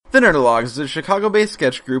The Nerdologues is a Chicago-based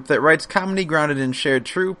sketch group that writes comedy grounded in shared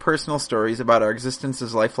true, personal stories about our existence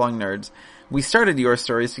as lifelong nerds. We started Your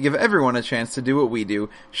Stories to give everyone a chance to do what we do,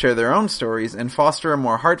 share their own stories, and foster a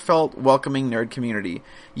more heartfelt, welcoming nerd community.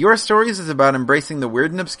 Your Stories is about embracing the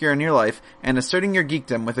weird and obscure in your life and asserting your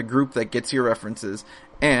geekdom with a group that gets your references.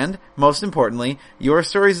 And, most importantly, Your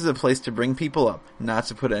Stories is a place to bring people up, not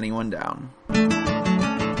to put anyone down.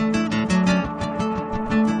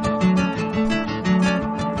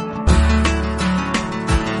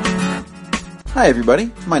 Hi everybody,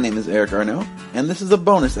 my name is Eric Arnaud, and this is a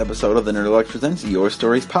bonus episode of the Nerdologues Presents Your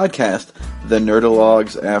Stories podcast, the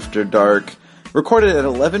Nerdologues After Dark, recorded at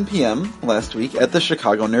 11 p.m. last week at the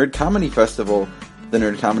Chicago Nerd Comedy Festival. The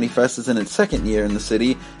Nerd Comedy Fest is in its second year in the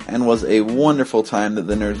city, and was a wonderful time that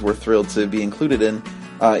the nerds were thrilled to be included in.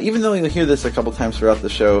 Even though you'll hear this a couple times throughout the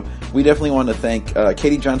show, we definitely want to thank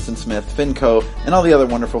Katie Johnston-Smith, Finco, and all the other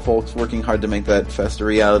wonderful folks working hard to make that fest a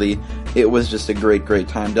reality. It was just a great, great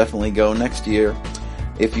time. Definitely go next year.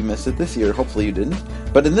 If you missed it this year, hopefully you didn't.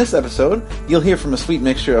 But in this episode, you'll hear from a sweet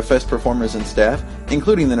mixture of fest performers and staff,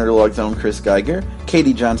 including the Nerdologues' own Chris Geiger,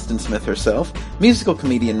 Katie Johnston-Smith herself, musical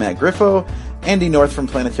comedian Matt Griffo, Andy North from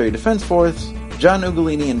Planetary Defense Force, John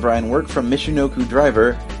Ugolini and Brian Work from Michinoku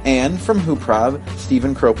Driver, and from Hooprov,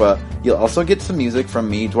 Stephen Kropa. You'll also get some music from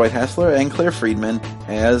me, Dwight Hassler, and Claire Friedman,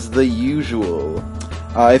 as the usual.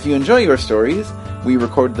 If you enjoy Your Stories, we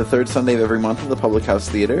record the third Sunday of every month at the Public House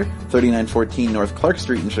Theater, 3914 North Clark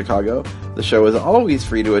Street in Chicago. The show is always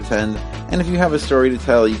free to attend, and if you have a story to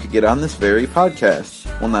tell, you could get on this very podcast.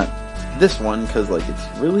 Well, not this one, because,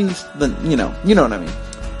 it's released, then, you know what I mean.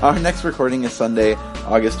 Our next recording is Sunday,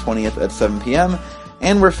 August 20th at 7 p.m.,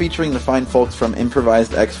 and we're featuring the fine folks from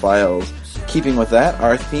Improvised X-Files. Keeping with that,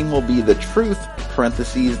 our theme will be The Truth,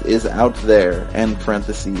 parentheses, is out there, end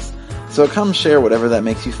parentheses. So come share whatever that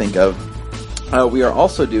makes you think of. We are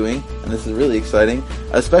also doing, and this is really exciting,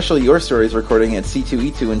 a special Your Stories recording at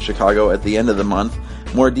C2E2 in Chicago at the end of the month.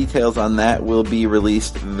 More details on that will be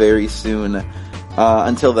released very soon.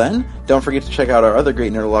 Until then, don't forget to check out our other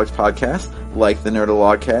great Nerdologues podcasts, like the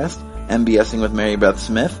Nerdologcast, MBSing with Mary Beth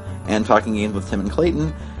Smith, and Talking Games with Tim and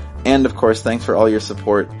Clayton. And of course, thanks for all your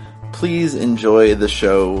support. Please enjoy the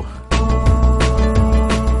show.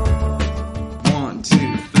 1,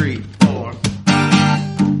 2, 3, 4.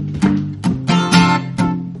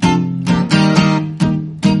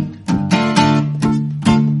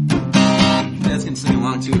 You guys can sing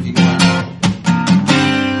along too if you want.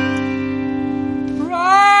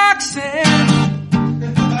 Roxanne,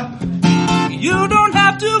 you don't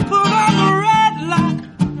have to put on the red light.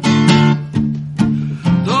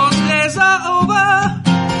 Those days are over.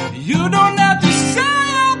 You don't have to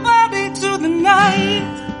sell your body to the night.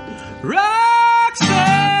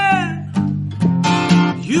 Roxanne,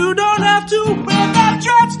 you don't have to wear that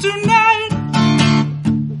dress tonight.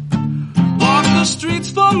 Walk the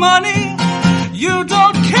streets for money. You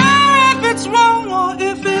don't care if it's wrong or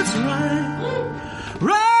if it's right.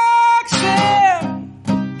 Roxanne,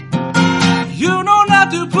 you don't have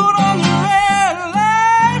to put on the red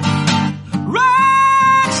light.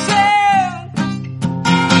 Roxanne,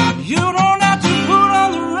 you don't have to put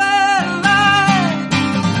on the red light.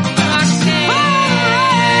 Roxanne, put on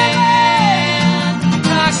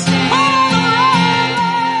the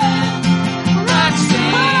red light. Roxanne, put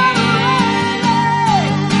on the red light. Roxanne, put on the red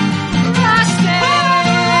light. Roxanne, put on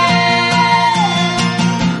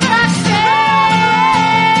the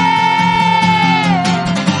red light.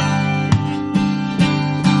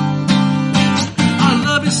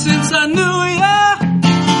 Since I knew ya,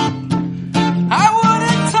 I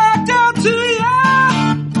wouldn't talk down to ya.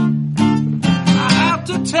 I have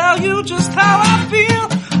to tell you just how I feel.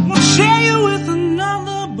 Won't share you with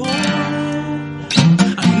another boy.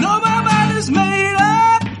 I know my mind is made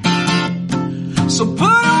up, so put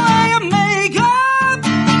away your makeup.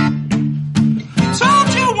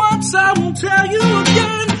 Told you once, I won't tell you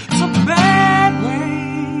again. It's a bad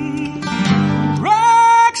way.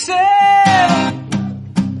 Roxanne,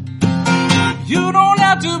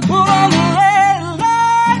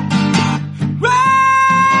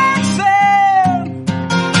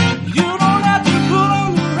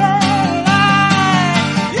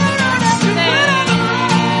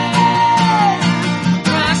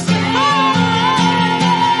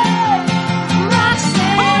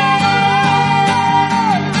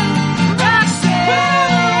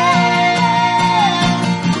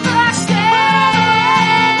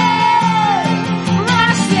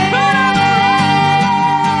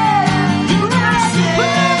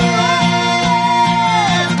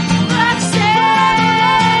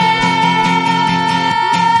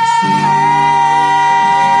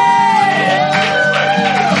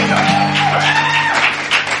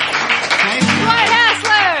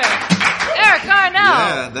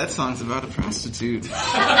 song's about a prostitute. So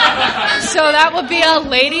that would be a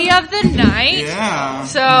lady of the night. Yeah.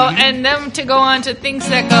 So, and then to go on to things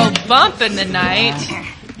that go bump in the night.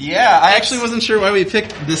 Yeah, I actually wasn't sure why we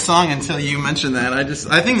picked this song until you mentioned that.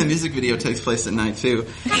 I think the music video takes place at night too.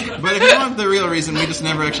 But if you want the real reason, we just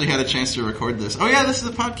never actually had a chance to record this. Oh yeah, this is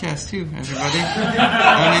a podcast too, everybody.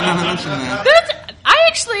 I may not have mentioned that. I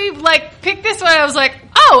actually picked this one. I was like,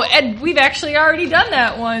 oh, and we've actually already done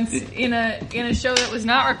that once in a show that was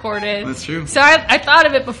not recorded. That's true. So I thought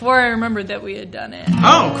of it before I remembered that we had done it.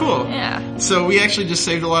 Oh, cool. Yeah. So we actually just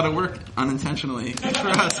saved a lot of work unintentionally for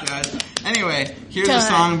us, guys. Anyway, here's a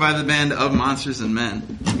song by the band Of Monsters and Men.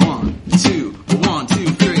 1, 2, 1, 2,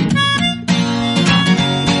 3.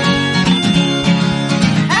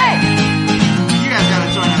 Hey! You guys gotta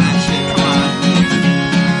join on that shit. Come on.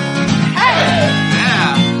 Hey!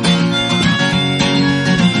 Yeah.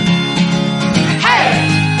 Hey!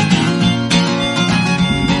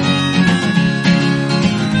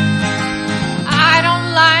 I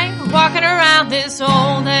don't like walking around this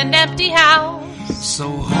old and empty house. So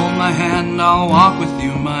hold my hand, I'll walk with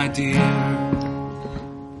you, my dear.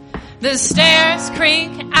 The stairs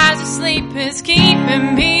creak as the sleep is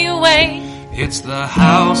keeping me awake. It's the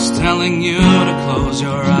house telling you to close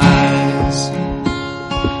your eyes.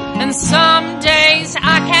 And some days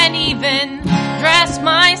I can't even dress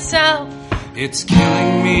myself. It's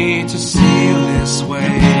killing me to see you this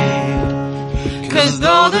way. 'Cause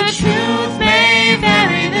though the truth may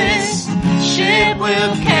vary, this ship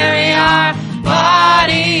will carry our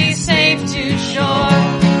body safe to shore.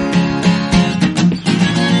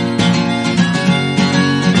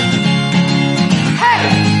 Hey!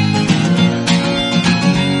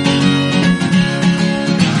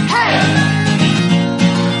 Hey!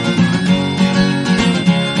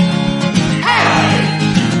 Hey!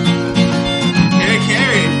 Hey,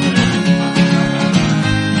 Carrie.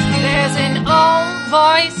 There's an old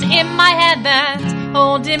voice in my head that's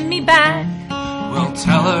holding me back. Well,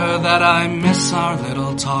 tell her that I miss our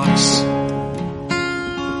little talks.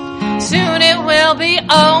 Soon it will be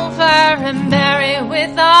over and buried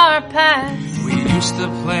with our past. We used to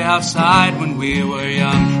play outside when we were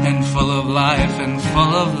young and full of life and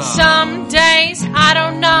full of love. Some days I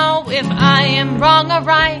don't know if I am wrong or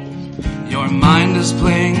right. Your mind is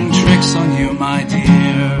playing tricks on you, my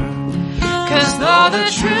dear. 'Cause though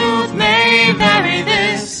the truth may vary,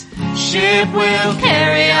 this ship will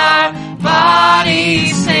carry our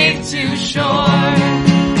body safe to shore.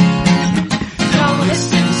 Don't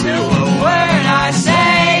listen to a word I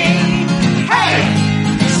say. Hey!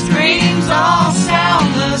 The screams all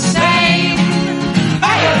sound the same.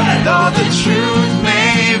 Hey! Though the truth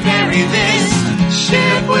may vary, this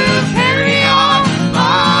ship will carry our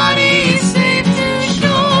body safe to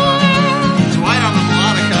shore. Dwight on the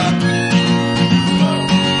harmonica.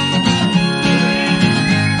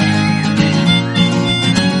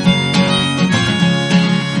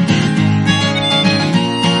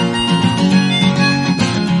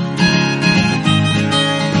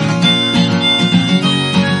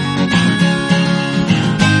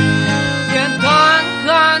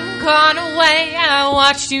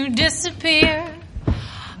 Watched you disappear.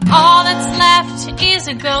 All that's left is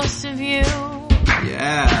a ghost of you.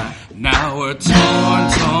 Yeah. Now we're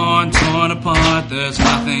torn apart. There's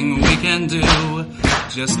nothing we can do.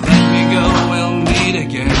 Just let me go, we'll meet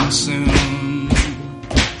again soon.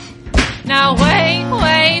 Now wait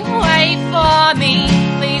for me.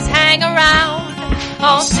 Please hang around.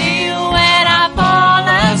 I'll see you when I fall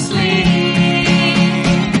asleep.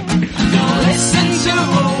 Don't listen to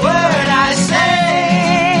a word I say.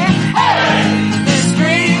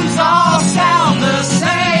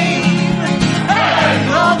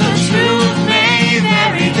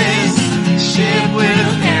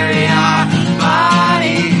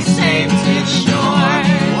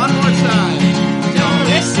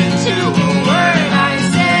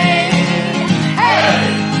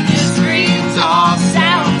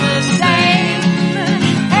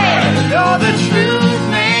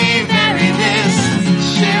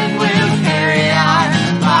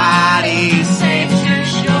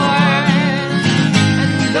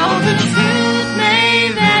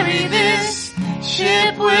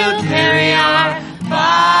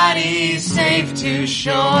 To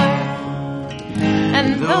shore.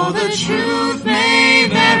 And though the truth may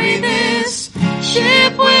vary, this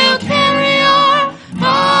ship will carry our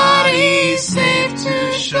body safe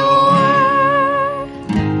to shore.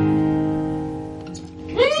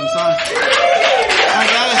 Some songs. Alright,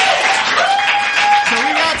 guys. So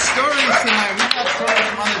we got stories tonight. We got stories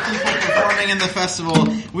from other people performing in the festival.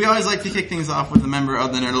 We always like to kick things off with a member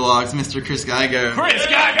of the Nerdologues, Mr. Chris Geiger. Chris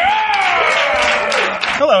Geiger!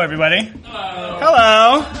 Hello, everybody.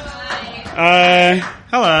 Hello.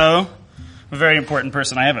 Hello. I'm a very important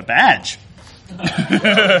person. I have a badge.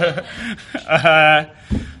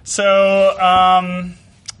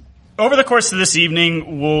 Over the course of this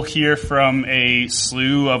evening, we'll hear from a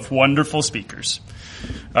slew of wonderful speakers,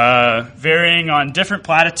 varying on different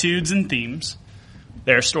platitudes and themes,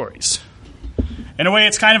 their stories. In a way,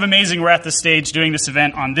 it's kind of amazing we're at this stage doing this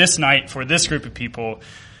event on this night for this group of people.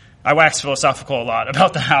 I wax philosophical a lot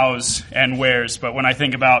about the hows and wheres, but when I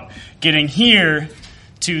think about getting here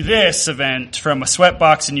to this event from a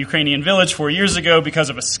sweatbox in Ukrainian village 4 years ago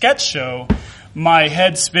because of a sketch show, my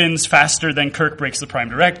head spins faster than Kirk breaks the prime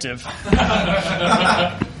directive.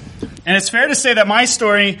 And it's fair to say that my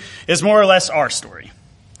story is more or less our story.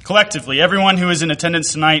 Collectively, everyone who is in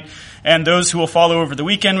attendance tonight and those who will follow over the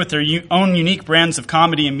weekend with their own unique brands of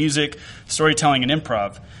comedy and music, storytelling and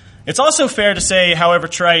improv. It's also fair to say, however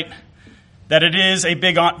trite, that it is a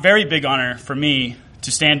very big honor for me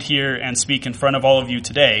to stand here and speak in front of all of you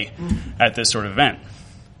today at this sort of event.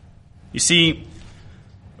 You see,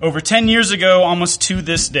 over 10 years ago, almost to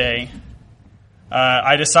this day,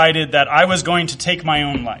 I decided that I was going to take my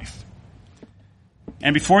own life.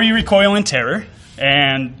 And before you recoil in terror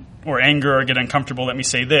or anger or get uncomfortable, let me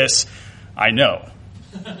say this: I know.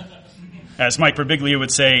 As Mike Birbiglia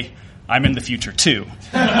would say, I'm in the future too.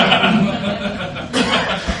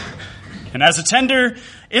 And as a tender,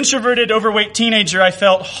 introverted, overweight teenager, I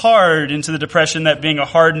felt hard into the depression that being a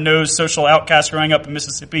hard-nosed social outcast growing up in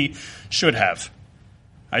Mississippi should have.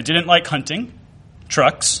 I didn't like hunting,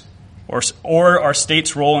 trucks, or our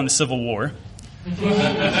state's role in the Civil War.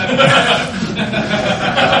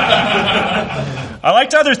 I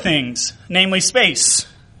liked other things, namely space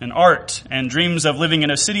and art and dreams of living in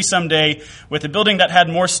a city someday with a building that had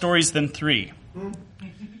more stories than 3.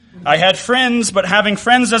 I had friends, but having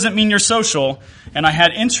friends doesn't mean you're social, and I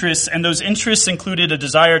had interests, and those interests included a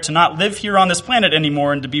desire to not live here on this planet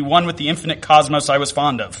anymore and to be one with the infinite cosmos I was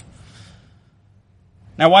fond of.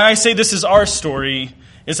 Now, why I say this is our story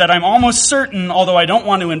is that I'm almost certain, although I don't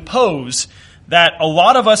want to impose, that a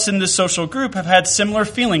lot of us in this social group have had similar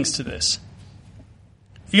feelings to this.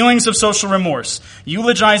 Feelings of social remorse,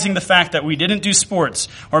 eulogizing the fact that we didn't do sports,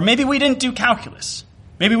 or maybe we didn't do calculus.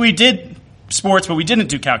 Maybe we did sports, but we didn't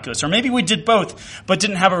do calculus. Or maybe we did both, but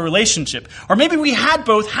didn't have a relationship. Or maybe we had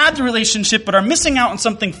both, had the relationship, but are missing out on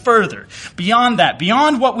something further, beyond that,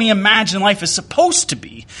 beyond what we imagine life is supposed to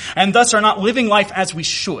be, and thus are not living life as we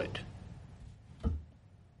should.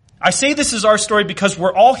 I say this is our story because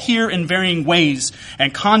we're all here in varying ways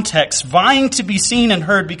and contexts, vying to be seen and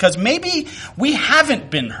heard because maybe we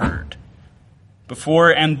haven't been heard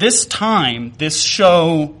before, and this time, this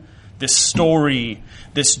show, this story,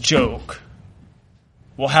 this joke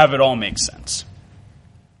will have it all make sense.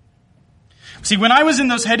 See, when I was in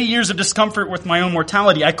those heady years of discomfort with my own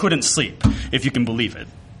mortality, I couldn't sleep, if you can believe it.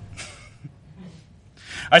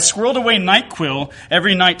 I squirreled away NyQuil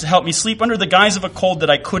every night to help me sleep under the guise of a cold that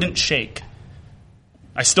I couldn't shake.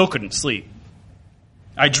 I still couldn't sleep.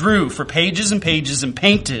 I drew for pages and pages and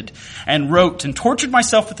painted and wrote and tortured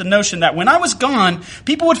myself with the notion that when I was gone,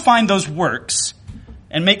 people would find those works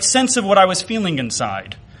and make sense of what I was feeling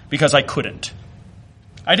inside, because I couldn't.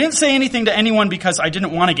 I didn't say anything to anyone because I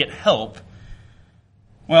didn't want to get help.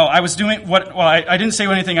 I didn't say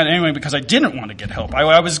anything to anyone because I didn't want to get help.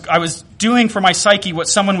 I was doing for my psyche what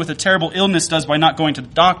someone with a terrible illness does by not going to the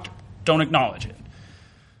doctor. Don't acknowledge it.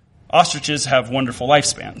 Ostriches have wonderful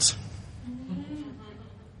lifespans.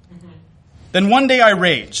 Then one day I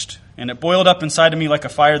raged, and it boiled up inside of me like a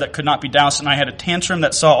fire that could not be doused, and I had a tantrum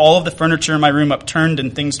that saw all of the furniture in my room upturned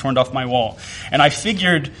and things torn off my wall. And I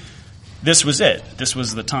figured this was it. This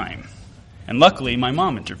was the time. And luckily, my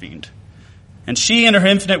mom intervened. And she, in her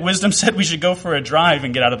infinite wisdom, said we should go for a drive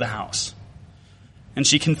and get out of the house. And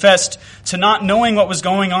she confessed to not knowing what was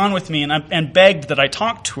going on with me and begged that I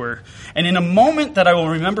talk to her. And in a moment that I will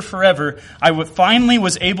remember forever, I finally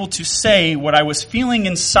was able to say what I was feeling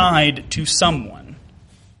inside to someone.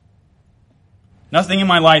 Nothing in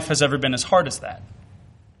my life has ever been as hard as that.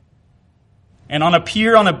 And on a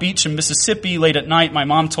pier on a beach in Mississippi late at night, my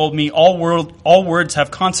mom told me all words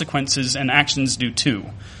have consequences and actions do too.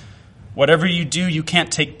 Whatever you do, you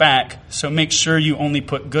can't take back, so make sure you only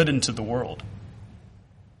put good into the world.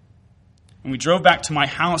 And we drove back to my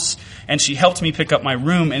house, and she helped me pick up my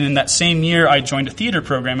room, and in that same year, I joined a theater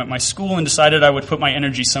program at my school and decided I would put my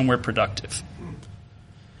energy somewhere productive.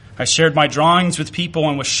 I shared my drawings with people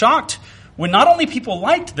and was shocked when not only people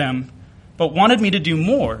liked them, but wanted me to do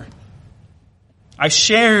more. I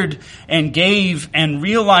shared and gave and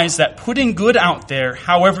realized that putting good out there,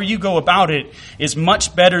 however you go about it, is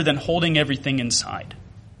much better than holding everything inside.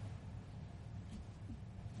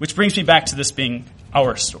 Which brings me back to this being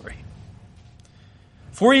our story.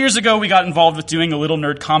 4 years ago, we got involved with doing a little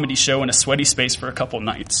nerd comedy show in a sweaty space for a couple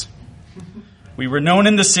nights. We were known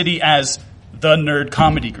in the city as the Nerd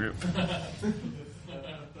Comedy Group.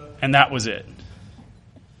 And that was it.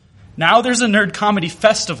 Now there's a Nerd Comedy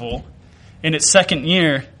Festival in its second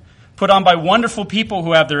year, put on by wonderful people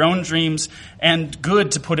who have their own dreams and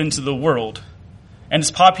good to put into the world. And it's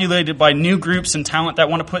populated by new groups and talent that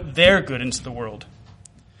want to put their good into the world.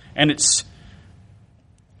 And it's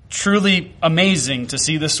truly amazing to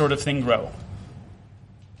see this sort of thing grow.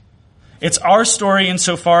 It's our story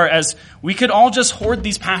insofar as we could all just hoard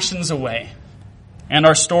these passions away and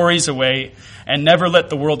our stories away and never let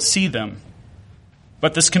the world see them.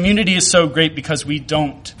 But this community is so great because we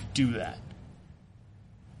don't do that.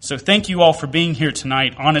 So thank you all for being here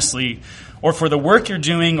tonight, honestly, or for the work you're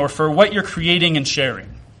doing or for what you're creating and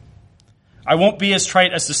sharing. I won't be as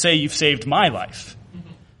trite as to say you've saved my life,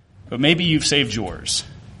 but maybe you've saved yours.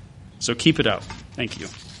 So keep it up. Thank you.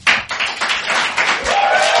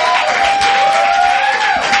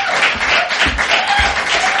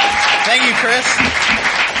 Thank you, Chris.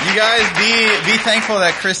 You guys, be thankful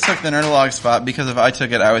that Chris took the Nerdologue spot, because if I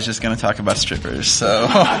took it, I was just going to talk about strippers. So,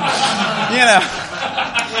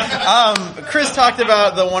 Chris talked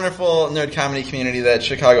about the wonderful nerd comedy community that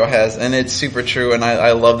Chicago has, and it's super true, and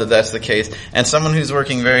I love that that's the case. And someone who's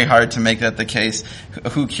working very hard to make that the case,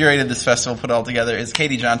 who curated this festival, put it all together, is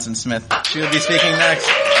Katie Johnston-Smith. She will be speaking next.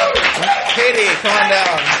 Katie, come on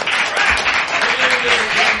down.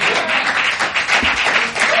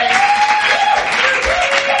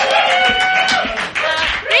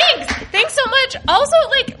 Also,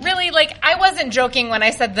 I wasn't joking when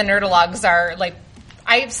I said the Nerdologues are,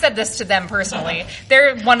 I've said this to them personally.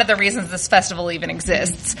 They're one of the reasons this festival even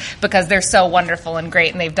exists, because they're so wonderful and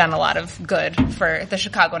great, and they've done a lot of good for the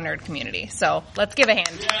Chicago nerd community. So let's give a hand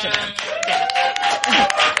to them.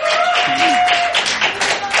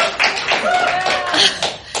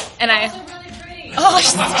 And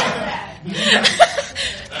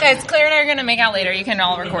guys, Claire and I are going to make out later. You can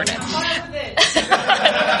all record it.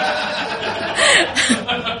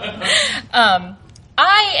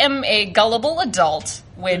 I am a gullible adult,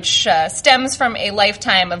 which stems from a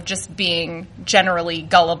lifetime of just being generally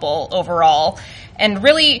gullible overall. And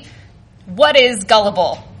really, what is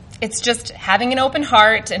gullible? It's just having an open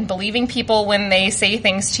heart and believing people when they say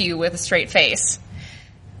things to you with a straight face.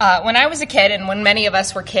 When I was a kid, and when many of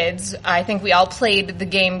us were kids, I think we all played the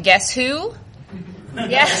game Guess Who?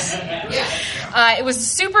 Yes. It was a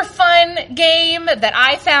super fun game that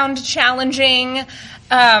I found challenging,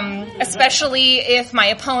 especially if my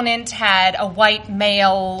opponent had a white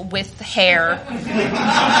male with hair.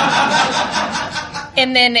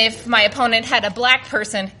 And then if my opponent had a black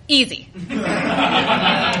person, easy.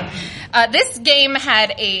 This game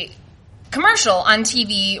had a commercial on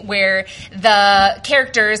TV where the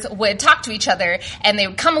characters would talk to each other and they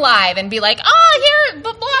would come alive and be like, oh, here,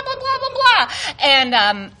 blah, blah, blah, blah, blah, blah. And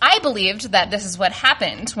I believed that this is what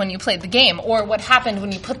happened when you played the game, or what happened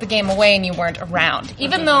when you put the game away and you weren't around.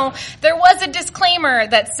 Even though there was a disclaimer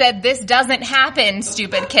that said, this doesn't happen,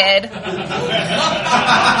 stupid kid.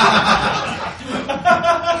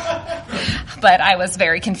 But I was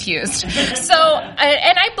very confused. So,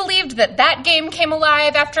 and I believed that that game came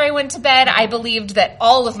alive after I went to bed. I believed that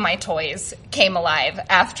all of my toys came alive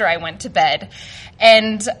after I went to bed.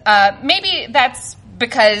 And maybe that's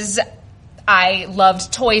because I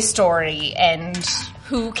loved Toy Story, and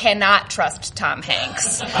who cannot trust Tom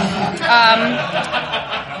Hanks?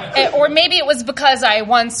 Or maybe it was because I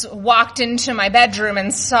once walked into my bedroom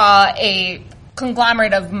and saw a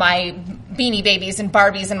conglomerate of my Beanie Babies and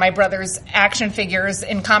Barbies and my brother's action figures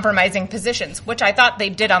in compromising positions, which I thought they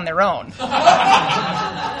did on their own.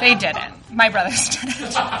 They didn't. My brothers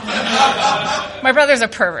didn't. My brothers are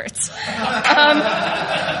perverts.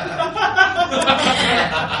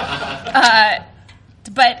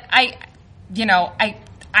 But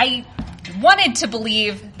I wanted to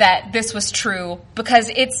believe that this was true because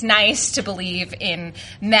it's nice to believe in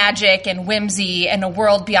magic and whimsy and a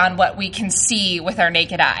world beyond what we can see with our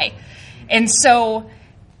naked eye. And so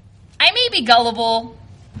I may be gullible,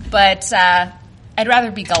 but I'd rather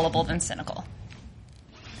be gullible than cynical.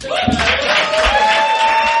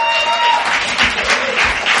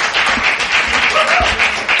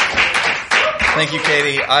 Thank you,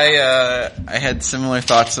 Katie. I had similar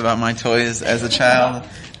thoughts about my toys as a child.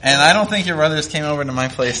 And I don't think your brothers came over to my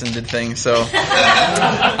place and did things, so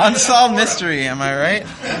unsolved mystery, am I right?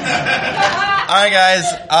 All right, guys.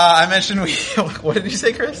 I mentioned what did you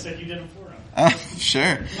say, Chris? I said you did them for him.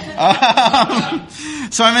 Sure.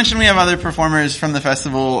 So I mentioned we have other performers from the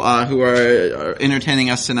festival who are entertaining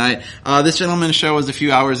us tonight. This gentleman's show was a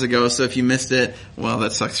few hours ago, so if you missed it, well,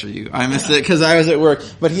 that sucks for you. I missed it because I was at work.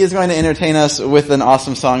 But he is going to entertain us with an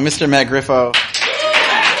awesome song. Mr. Matt Griffo.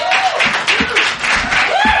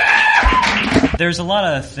 There's a lot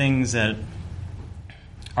of things that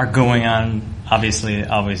are going on, obviously,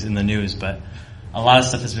 always in the news, but a lot of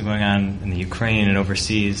stuff has been going on in the Ukraine and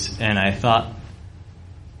overseas, and I thought,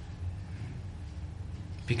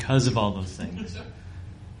 because of all those things,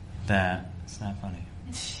 that it's not funny.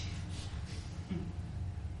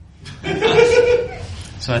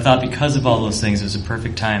 So I thought because of all those things, it was a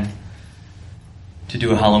perfect time to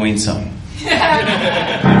do a Halloween song.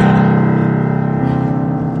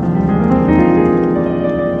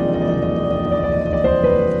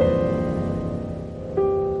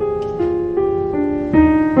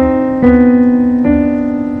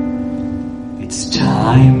 It's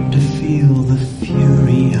time to feel the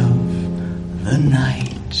fury of the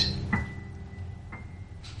night.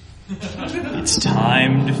 It's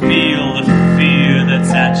time to feel the fear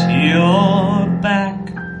that's at your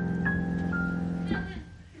back.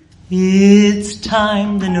 It's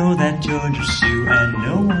time to know that you're just you and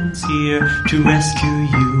no one's here to rescue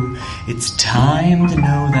you. It's time to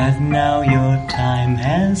know that now your time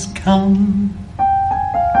has come.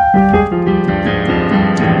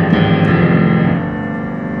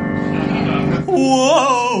 Whoa,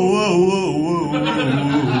 whoa, whoa, whoa, whoa.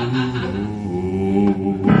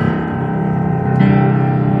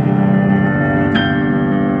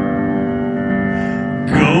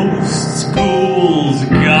 Ghosts, ghouls,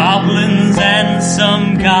 goblins, and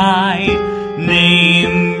some guy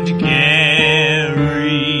named Gary.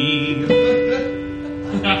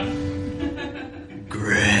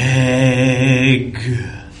 Greg.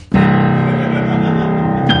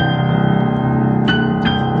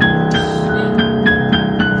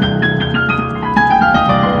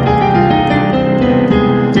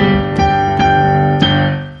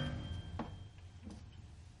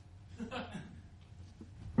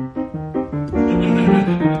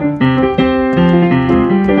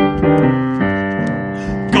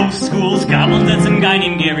 Ghosts, ghouls, goblins, and some guy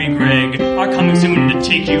named Gary Greg are coming soon to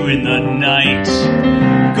take you in the night.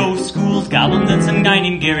 Ghosts, ghouls, goblins, and some guy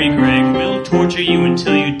named Gary Greg will torture you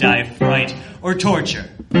until you die of fright or torture.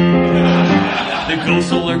 The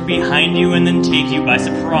ghost will lurk behind you and then take you by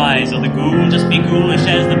surprise, or the ghoul will just be ghoulish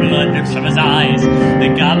as the blood drips from his eyes.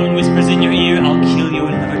 The goblin whispers in your ear, I'll kill you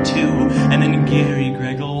in number 2, and then Gary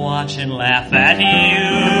Greg will watch and laugh at you.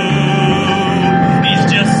 He's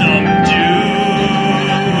just some dude.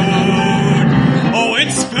 Oh,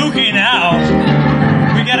 it's spooky now.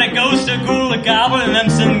 We got a ghost, a ghoul, a goblin, and then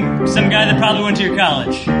some guy that probably went to your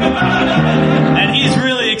college. And he's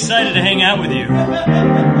really excited to hang out with you.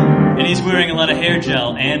 And he's wearing a lot of hair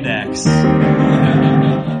gel and Axe.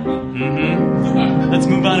 Let's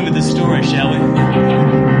move on with the story, shall we?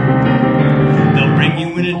 They'll bring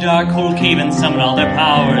you in a dark, cold cave and summon all their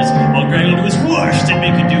powers, while Greg will do his worst and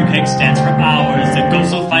make you do keg stands for hours. The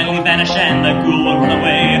ghost will finally vanish and the ghoul will run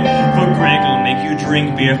away, for Greg will make you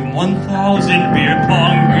drink beer from 1,000 beer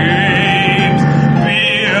pong games.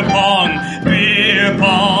 Beer pong, beer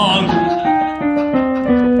pong.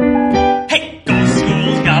 Hey, ghosts,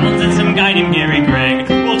 ghouls, goblins, and some guy named Gary Greg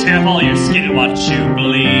will tear off all your skin and watch you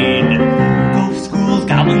bleed. Ghosts, ghouls,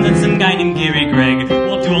 goblins, and some guy named Gary Greg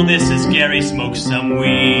will do all this as Gary smokes some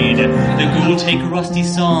weed. The ghoul will take a rusty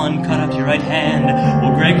saw and cut off your right hand,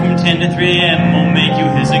 while Greg from 10 to 3 a.m. will make you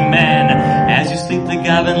hissing man. As you sleep, the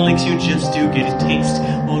goblin licks you just to get a taste,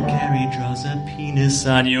 while Gary draws a penis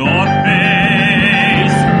on your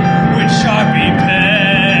face with Sharpie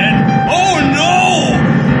pen. Oh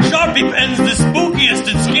no! Sharpie pen's the spookiest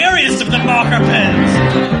and scariest of the marker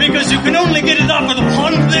pens, because you can only get it off with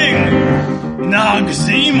one thing: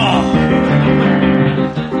 Noxzema.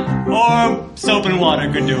 Or soap and water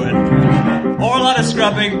could do it. Or a lot of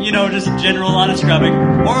scrubbing, just a general lot of scrubbing.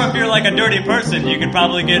 Or if you're like a dirty person, you could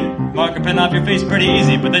probably get marker pen off your face pretty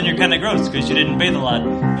easy, but then you're kind of gross because you didn't bathe a lot.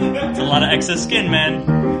 It's a lot of excess skin, man.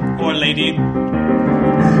 Or lady.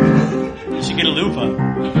 You should get a loofah.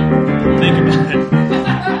 Think about it.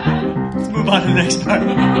 Let's move on to the next part.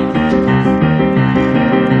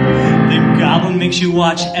 The goblin makes you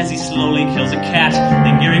watch as he slowly kills a cat.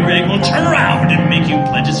 Then Gary Greg will turn around and make you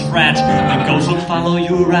pledge his frat. The ghost will follow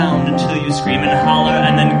you around until you scream and holler,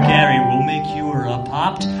 and then Gary will make you a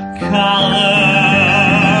popped collar.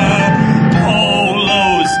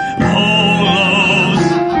 Polos, polos.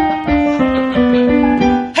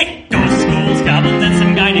 Hey, ghosts, ghouls, goblins, and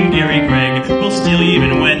some guy named Gary Greg will steal you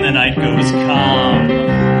even when the night goes calm.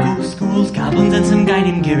 Ghosts, ghouls, goblins, guy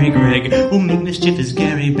named Gary Gregg will make mischief as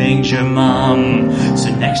Gary bangs your mom. So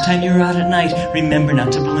next time you're out at night, remember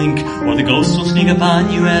not to blink, or the ghosts will sneak up on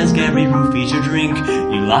you as Gary roofies your drink.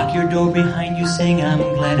 You lock your door behind you, saying, I'm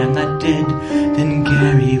glad I'm not dead. Then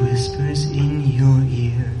Gary whispers in your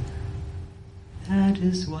ear, that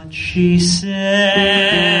is what she said.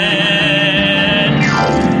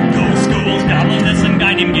 Ghosts, ghouls, goblins, and some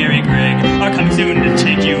guy named Gary Gregg are coming soon to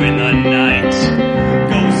take you in the night.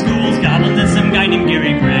 Ghosts, ghouls, goblins, and some guy named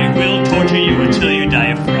Gary Gregg will torture you until you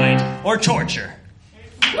die of fright or torture.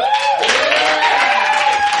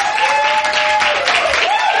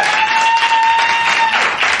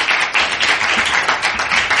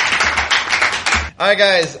 All right,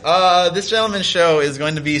 guys. This gentleman's show is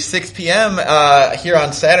going to be 6 p.m. Here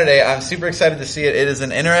on Saturday. I'm super excited to see it. It is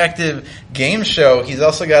an interactive game show. He's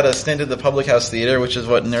also got a stint at the Public House Theater, which is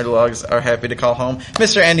what Nerdologues are happy to call home.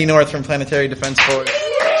 Mr. Andy North from Planetary Defense Force.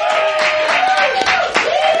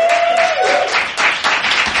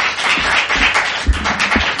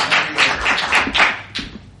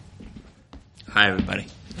 Hi, everybody.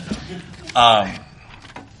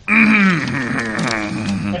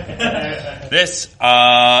 This, first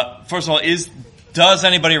of all, does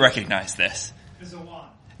anybody recognize this? This is a wand.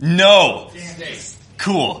 No.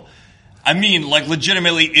 Cool. I mean, like,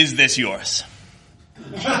 legitimately, is this yours?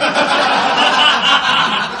 Because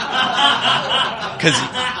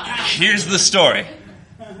here's the story.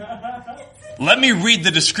 Let me read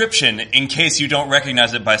the description in case you don't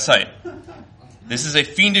recognize it by sight. This is a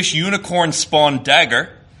fiendish unicorn-spawned dagger,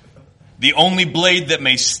 the only blade that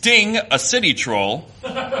may sting a city troll.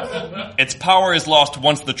 Its power is lost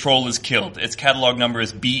once the troll is killed. Its catalog number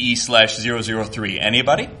is BE/003.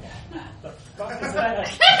 Anybody?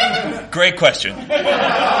 Great question.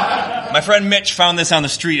 My friend Mitch found this on the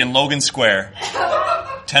street in Logan Square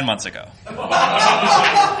 10 months ago.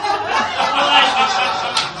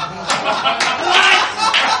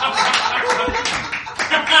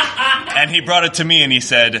 And he brought it to me and he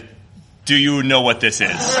said, do you know what this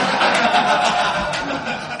is? And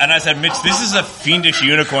I said, Mitch, this is a fiendish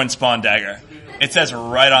unicorn spawn dagger. It says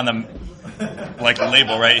right on the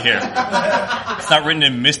label right here. It's not written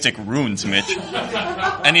in mystic runes, Mitch.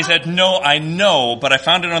 And he said, no, I know, but I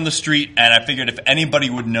found it on the street and I figured if anybody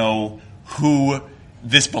would know who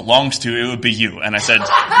this belongs to, it would be you. And I said,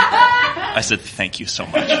 thank you so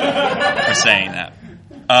much for saying that.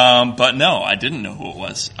 But no, I didn't know who it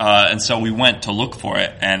was. And so we went to look for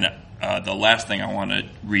it, and the last thing I want to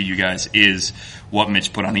read you guys is what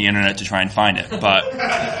Mitch put on the internet to try and find it. But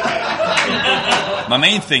my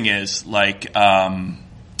main thing is, one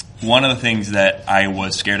of the things that I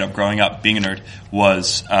was scared of growing up, being a nerd,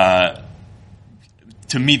 was, to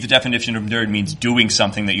me, the definition of nerd means doing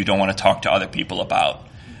something that you don't want to talk to other people about.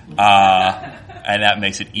 And that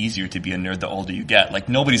makes it easier to be a nerd the older you get. Like,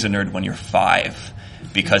 nobody's a nerd when you're 5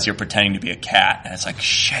 because you're pretending to be a cat. And it's like,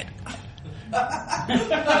 shit.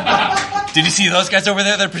 Did you see those guys over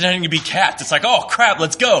there? They're pretending to be cats. It's like, oh, crap,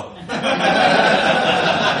 let's go.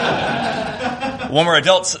 When we're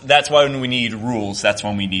adults, that's when we need rules. That's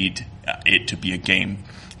when we need it to be a game.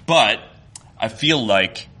 But I feel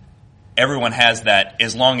like everyone has that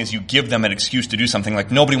as long as you give them an excuse to do something.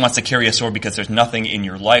 Like, nobody wants to carry a sword because there's nothing in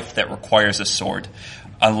your life that requires a sword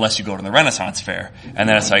unless you go to the Renaissance Fair. And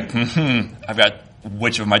then it's like, I've got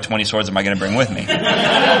which of my 20 swords am I going to bring with me?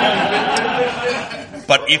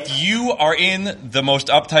 But if you are in the most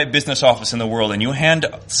uptight business office in the world and you hand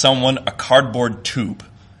someone a cardboard tube,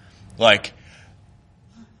 like,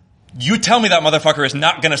 you tell me that motherfucker is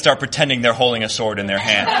not going to start pretending they're holding a sword in their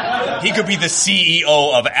hand. He could be the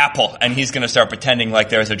CEO of Apple, and he's going to start pretending like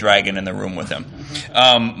there's a dragon in the room with him.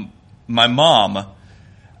 My mom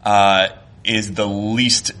is the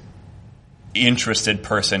least interested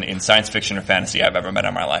person in science fiction or fantasy I've ever met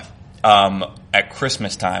in my life. At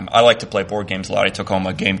Christmas time, I like to play board games a lot. I took home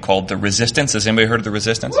a game called The Resistance. Has anybody heard of The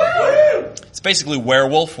Resistance? Woo-hoo! It's basically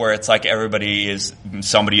Werewolf, where it's like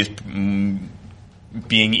somebody is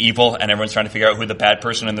being evil, and everyone's trying to figure out who the bad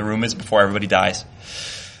person in the room is before everybody dies.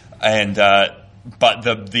 And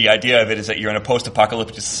but the idea of it is that you're in a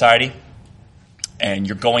post-apocalyptic society, and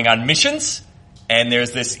you're going on missions, and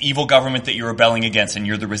there's this evil government that you're rebelling against, and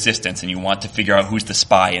you're the resistance, and you want to figure out who's the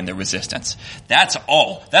spy in the resistance. That's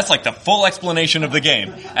all. That's like the full explanation of the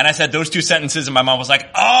game. And I said those 2 sentences, and my mom was like,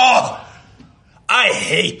 oh, I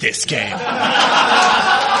hate this game.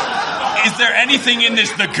 Is there anything in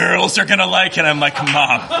this the girls are going to like? And I'm like,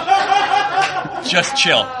 Mom, just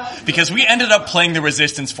chill. Because we ended up playing the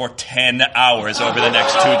resistance for 10 hours over the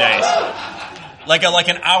next 2 days. Like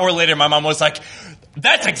an hour later, my mom was like,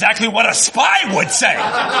 that's exactly what a spy would say.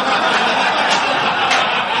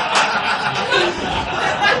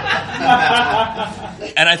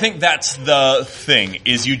 And I think that's the thing,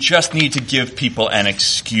 is you just need to give people an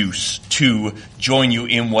excuse to join you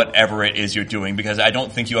in whatever it is you're doing, because I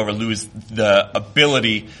don't think you ever lose the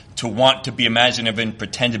ability to want to be imaginative and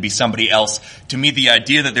pretend to be somebody else. To me, the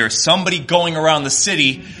idea that there's somebody going around the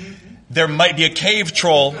city, there might be a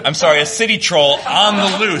city troll on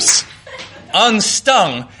the loose,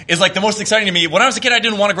 unstung, is like the most exciting to me. When I was a kid, I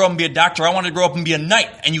didn't want to grow up and be a doctor. I wanted to grow up and be a knight,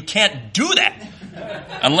 and you can't do that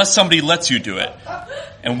unless somebody lets you do it.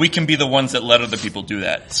 And we can be the ones that let other people do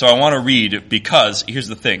that. So I want to read, because here's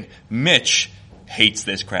the thing. Mitch hates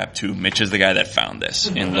this crap too. Mitch is the guy that found this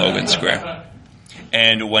in Logan Square.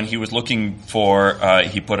 And when he was looking for,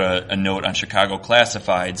 he put a note on Chicago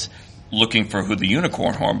Classifieds looking for who the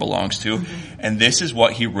unicorn horn belongs to. And this is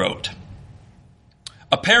what he wrote.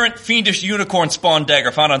 Apparent fiendish unicorn spawn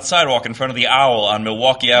dagger found on sidewalk in front of the Owl on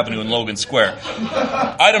Milwaukee Avenue in Logan Square.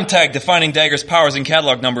 Item tag defining dagger's powers and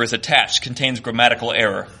catalog number is attached. Contains grammatical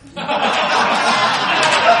error.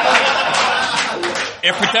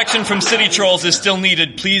 If protection from city trolls is still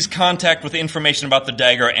needed, please contact with information about the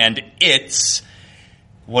dagger and its.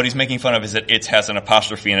 What he's making fun of is that its has an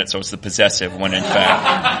apostrophe in it, so it's the possessive when in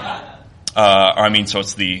fact, so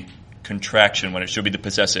it's the contraction when it should be the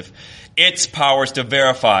possessive. Its powers to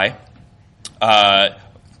verify,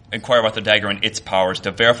 inquire about the dagger and its powers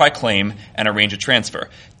to verify claim and arrange a transfer.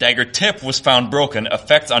 Dagger tip was found broken.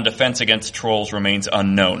 Effects on defense against trolls remains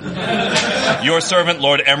unknown. Your servant,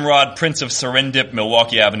 Lord Emrod, Prince of Serendip,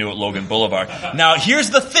 Milwaukee Avenue at Logan Boulevard. Now, here's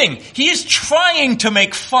the thing. He is trying to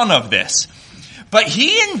make fun of this, but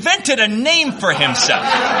he invented a name for himself.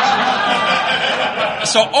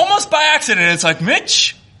 So almost by accident, it's like,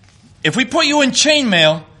 Mitch, if we put you in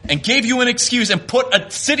chainmail and gave you an excuse and put a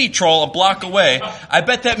city troll a block away, I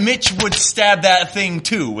bet that Mitch would stab that thing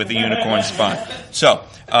too with a unicorn spawn. So,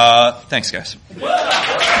 thanks guys.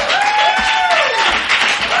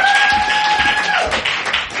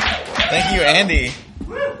 Thank you, Andy.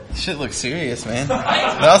 Shit looks serious, man.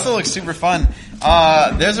 It also looks super fun.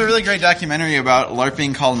 There's a really great documentary about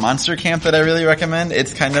LARPing called Monster Camp that I really recommend.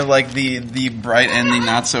 It's kind of like the bright and the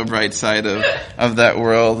not so bright side of that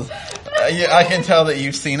world. I can tell that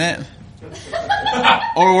you've seen it.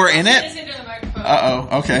 Or were in it?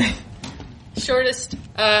 Uh-oh, okay. Shortest.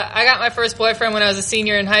 I got my first boyfriend when I was a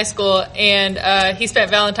senior in high school, and he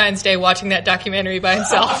spent Valentine's Day watching that documentary by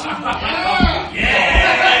himself.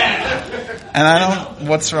 And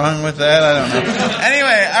what's wrong with that? I don't know.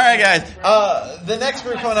 Anyway, alright guys. The next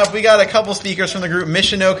group coming up, we got a couple speakers from the group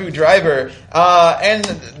Michinoku Driver. And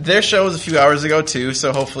their show was a few hours ago too,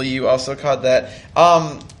 so hopefully you also caught that.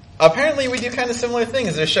 Apparently we do kind of similar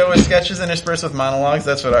things. Their show is sketches interspersed with monologues.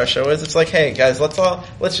 That's what our show is. It's like, hey guys,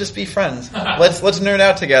 let's just be friends. Let's nerd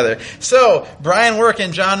out together. So, Brian Work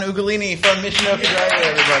and John Ugolini from Michinoku Driver,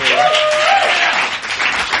 everybody.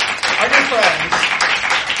 Our new friends.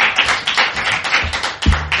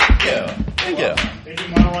 Thank you. They do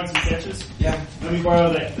monologues and sketches? Yeah. Let me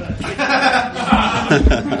borrow that.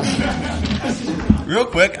 Real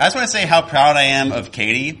quick, I just want to say how proud I am of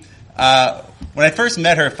Katie. When I first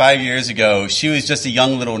met her 5 years ago, she was just a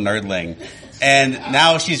young little nerdling. And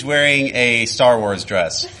now she's wearing a Star Wars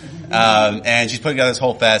dress. And she's putting together this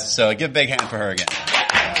whole fest, so give a big hand for her again.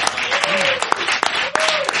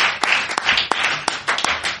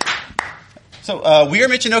 So, we are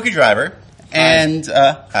Michinoku Driver. And,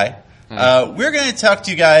 hi. We're going to talk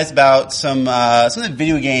to you guys about some of the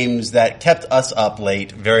video games that kept us up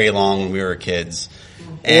late very long when we were kids.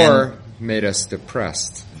 Or made us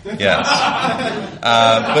depressed. Yes.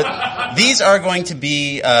 But these are going to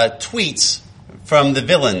be tweets from the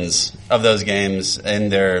villains of those games in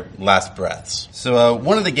their last breaths. So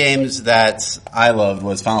one of the games that I loved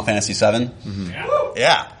was Final Fantasy VII. Mm-hmm.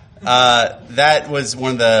 Yeah. That was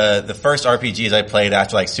one of the first RPGs I played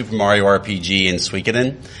after like Super Mario RPG and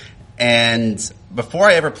Suikoden. And before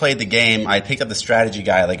I ever played the game, I picked up the strategy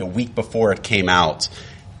guide like a week before it came out.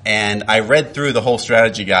 And I read through the whole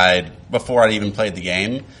strategy guide before I even played the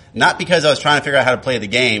game. Not because I was trying to figure out how to play the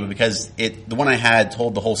game, but because the one I had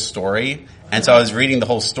told the whole story. And so I was reading the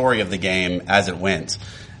whole story of the game as it went.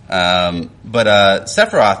 But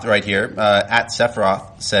Sephiroth right here, at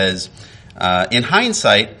Sephiroth, says, in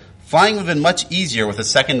hindsight, flying would have been much easier with a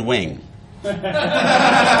second wing.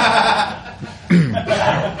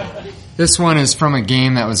 This one is from a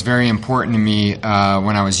game that was very important to me when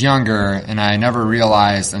I was younger, and I never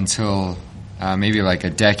realized until maybe like a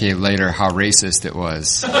decade later how racist it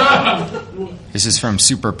was. This is from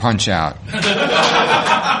Super Punch-Out.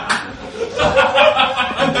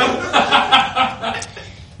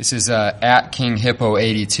 This is at King Hippo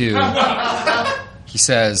 82. He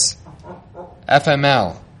says,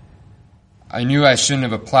 FML, I knew I shouldn't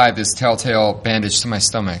have applied this telltale bandage to my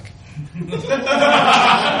stomach.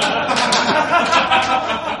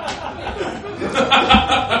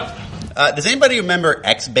 Does anybody remember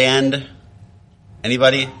X-Band?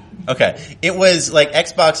 Anybody? Okay. It was like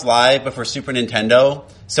Xbox Live, but for Super Nintendo,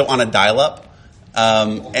 so on a dial-up.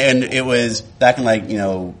 And it was back in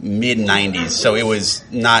mid-90s, so it was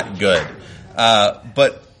not good.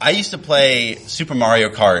 But I used to play Super Mario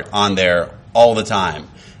Kart on there all the time.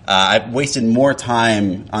 I wasted more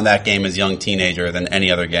time on that game as a young teenager than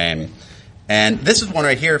any other game. And this is one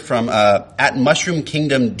right here from at Mushroom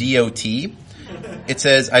Kingdom DOT. It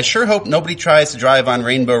says, I sure hope nobody tries to drive on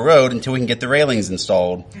Rainbow Road until we can get the railings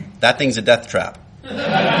installed. That thing's a death trap.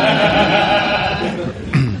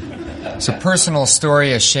 So personal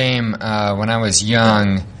story of shame, when I was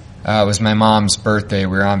young, it was my mom's birthday.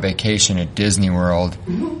 We were on vacation at Disney World,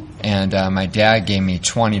 and my dad gave me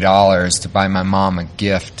 $20 to buy my mom a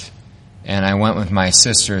gift. And I went with my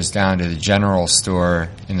sisters down to the general store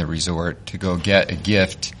in the resort to go get a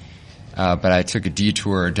gift. But I took a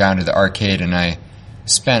detour down to the arcade, and I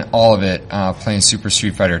spent all of it playing Super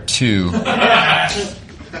Street Fighter 2.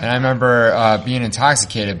 And I remember being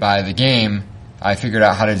intoxicated by the game. I figured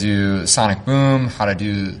out how to do Sonic Boom, how to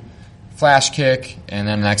do Flash Kick, and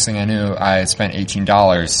then the next thing I knew, I had spent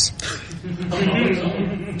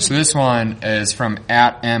 $18. So this one is from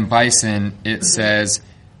at M Bison. It says,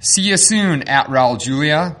 see you soon, at Raul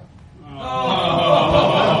Julia.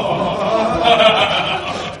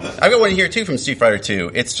 I got one here too from Street Fighter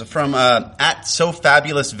 2. It's from at So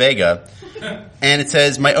Fabulous Vega, and it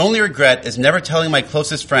says, my only regret is never telling my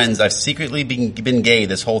closest friends I've secretly been gay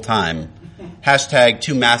this whole time. Hashtag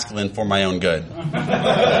too masculine for my own good.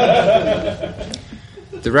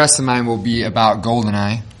 The rest of mine will be about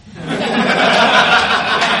GoldenEye.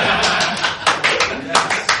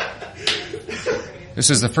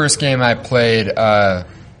 This was the first game I played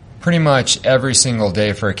pretty much every single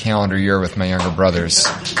day for a calendar year with my younger brothers.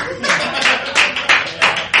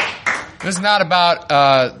 This is not about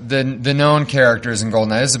the known characters in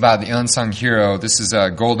GoldenEye. This is about the unsung hero. This is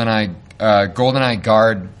GoldenEye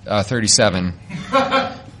Guard 37.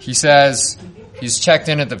 He says he's checked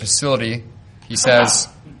in at the facility. He says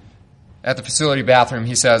at the facility bathroom.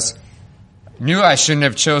 He says, "Knew I shouldn't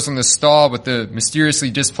have chosen the stall with the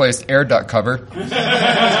mysteriously displaced air duct cover."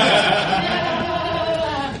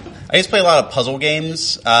 I used to play a lot of puzzle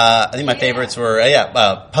games. I think my favorites were,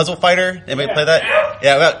 Puzzle Fighter. Anybody play that?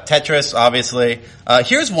 Yeah, about Tetris, obviously.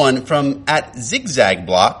 Here's one from at Zigzag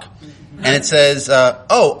Block, and it says,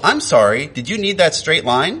 oh, I'm sorry, did you need that straight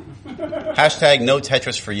line? Hashtag no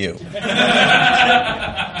Tetris for you.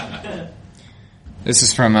 This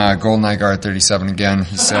is from GoldenEye Guard 37 again.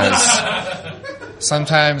 He says,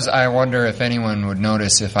 sometimes I wonder if anyone would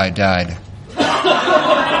notice if I died.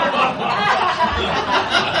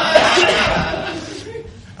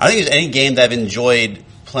 I don't think there's any game that I've enjoyed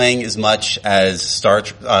playing as much as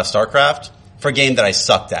StarCraft for a game that I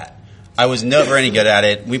sucked at. I was never any good at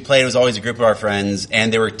it. We played, it was always a group of our friends,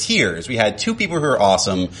 and there were tiers. We had 2 people who were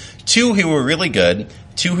awesome, 2 who were really good,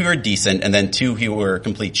 2 who were decent, and then 2 who were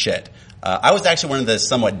complete shit. I was actually one of the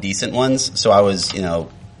somewhat decent ones, so I was,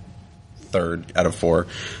 3rd out of 4.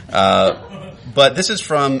 But this is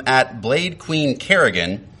from at Blade Queen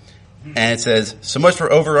Kerrigan, and it says, so much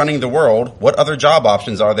for overrunning the world. What other job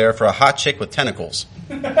options are there for a hot chick with tentacles?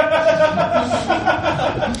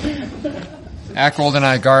 At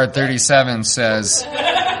GoldenEye Guard 37 says,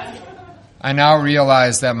 I now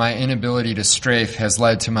realize that my inability to strafe has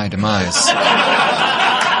led to my demise.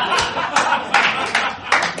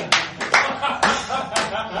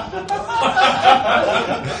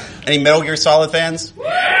 Any Metal Gear Solid fans?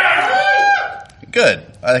 Good.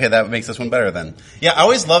 Okay, that makes this one better then. Yeah, I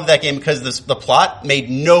always loved that game because the plot made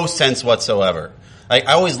no sense whatsoever. Like,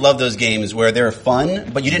 I always loved those games where they were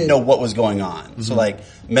fun, but you didn't know what was going on. Mm-hmm. So like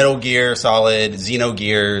Metal Gear Solid,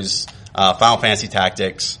 Xenogears, Final Fantasy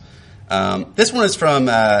Tactics. This one is from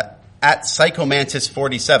at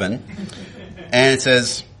Psychomantis47, and it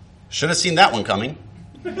says, should have seen that one coming.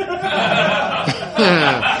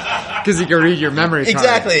 Because you can read your memory card.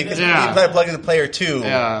 Exactly, because you had to plug in the player 2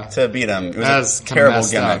 to beat him. It was a terrible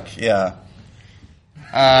gimmick. Yeah.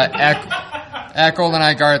 At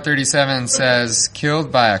GoldenEye Guard 37 says,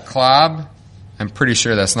 killed by a clob. I'm pretty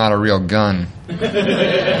sure that's not a real gun.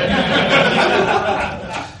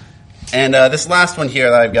 And this last one here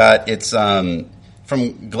that I've got, it's from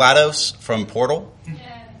GLaDOS from Portal.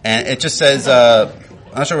 And it just says, I'm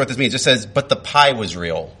not sure what this means. It just says, but the pie was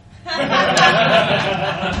real.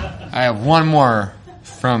 I have one more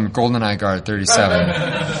from GoldenEye Guard 37.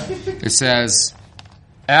 It says,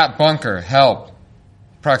 at bunker, help.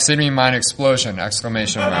 Proximity mine explosion!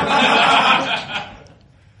 Exclamation mark.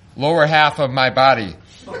 Lower half of my body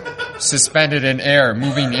suspended in air,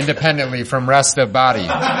 moving independently from rest of body.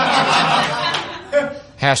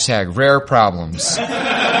 Hashtag rare problems.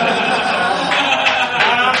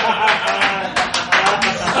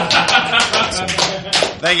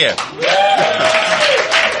 Thank you.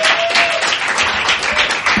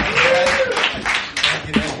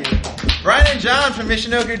 Brian and John from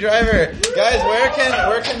Michinoku Driver. Guys, where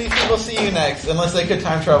can these people see you next? Unless they could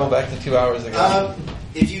time travel back to 2 hours ago.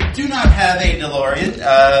 If you do not have a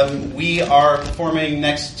DeLorean, we are performing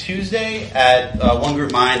next Tuesday at One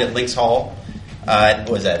Group Mind at Links Hall.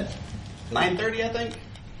 Was that 9:30, I think?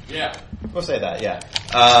 Yeah. We'll say that, yeah.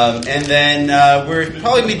 And then we're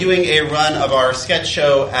probably be doing a run of our sketch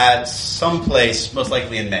show at some place, most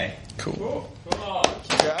likely in May. Cool.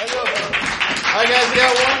 Alright guys, we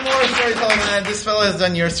got one more storytelling tonight. This fellow has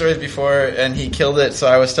done your stories before, and he killed it, so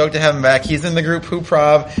I was stoked to have him back. He's in the group Who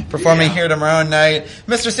Prov, performing here tomorrow night.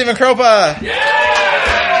 Mr. Stephen Kropa!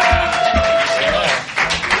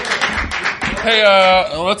 Hey,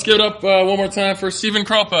 let's give it up one more time for Stephen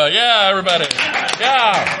Kropa. Yeah, everybody.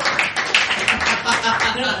 Yeah.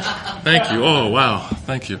 Thank you. Oh, wow.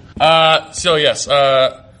 Thank you.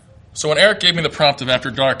 So when Eric gave me the prompt of After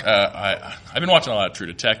Dark, I've been watching a lot of True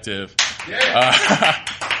Detective. Yeah.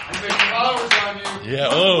 Yeah.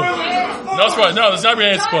 Oh. No spoilers. No, there's not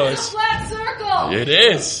really any spoilers. Flat circle. It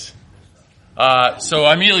is. So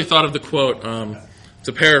I immediately thought of the quote.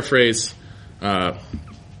 To paraphrase, I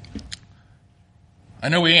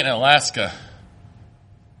know we ain't in Alaska,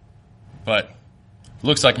 but it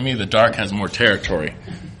looks like me the dark has more territory.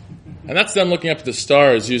 And that's them looking up at the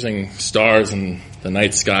stars, using stars in the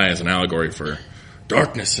night sky as an allegory for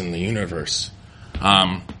darkness in the universe.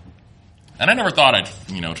 And I never thought I'd,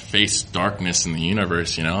 face darkness in the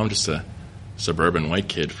universe, I'm just a suburban white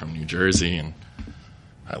kid from New Jersey, and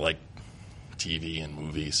I like TV and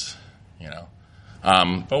movies,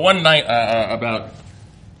 But one night, about,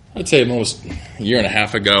 I'd say almost a year and a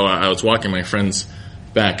half ago, I was walking my friends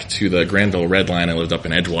back to the Granville Red Line. I lived up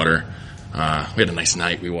in Edgewater. We had a nice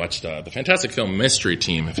night. We watched the fantastic film Mystery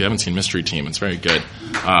Team. If you haven't seen Mystery Team, it's very good.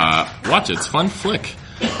 Watch it. It's a fun flick.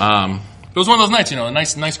 It was one of those nights, a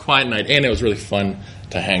nice quiet night, and it was really fun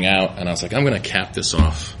to hang out. And I was like, I'm going to cap this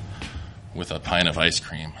off with a pint of ice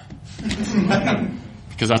cream.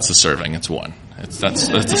 Because that's the serving. It's one. That's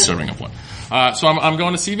the serving of one. So I'm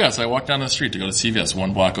going to CVS. I walk down the street to go to CVS,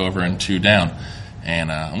 1 block over and 2 down. And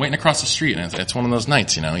I'm waiting across the street, and it's one of those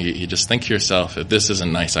nights, you just think to yourself, if this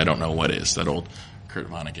isn't nice, I don't know what is. That old Kurt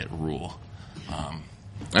Vonnegut rule.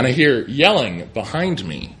 And I hear yelling behind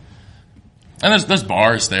me. And there's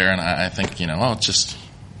bars there, and I think, it's just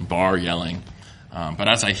bar yelling. But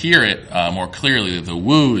as I hear it more clearly, the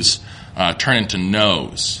woos turn into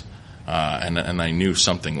no's, and I knew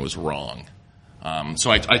something was wrong.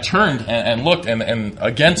 So I turned and looked, and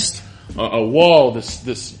against a wall,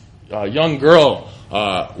 this young girl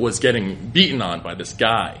was getting beaten on by this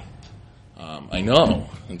guy. I know,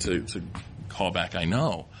 and to call back, I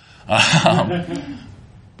know.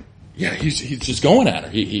 Yeah, he's just going at her.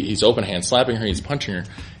 He's open hand slapping her. He's punching her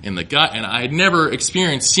in the gut, and I had never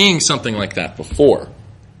experienced seeing something like that before.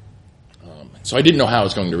 So I didn't know how I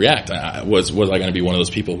was going to react. Was I going to be one of those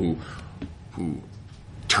people who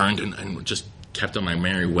turned and just kept on my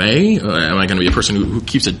merry way? Am I going to be a person who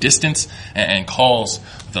keeps a distance and calls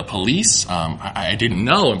the police? I didn't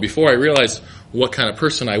know, and before I realized what kind of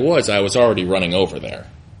person I was already running over there.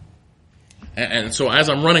 And so as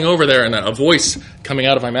I'm running over there and a voice coming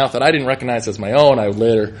out of my mouth that I didn't recognize as my own, I would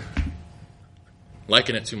later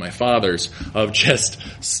liken it to my father's, of just,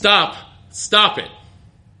 stop it.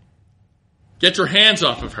 Get your hands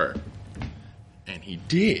off of her. And he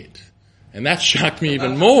did. And that shocked me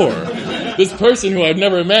even more. This person who I've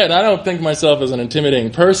never met, I don't think myself as an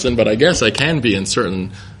intimidating person, but I guess I can be in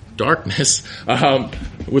certain darkness,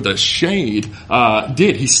 with a shade,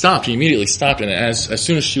 did. He stopped. He immediately stopped, and as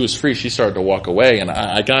soon as she was free, she started to walk away, and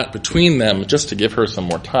I got between them just to give her some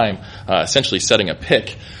more time, essentially setting a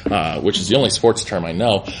pick, which is the only sports term I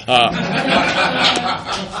know. I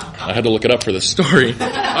had to look it up for the story.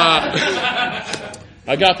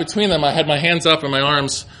 I got between them. I had my hands up and my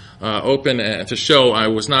arms open to show I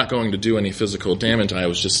was not going to do any physical damage. I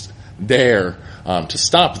was just there to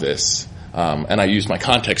stop this. And I used my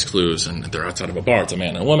context clues, and they're outside of a bar. It's a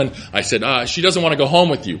man and a woman. I said, she doesn't want to go home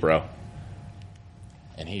with you, bro.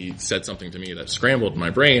 And he said something to me that scrambled my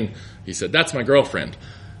brain. He said, that's my girlfriend.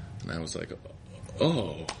 And I was like,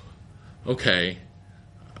 oh, okay.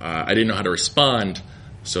 I didn't know how to respond.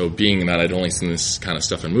 So being that I'd only seen this kind of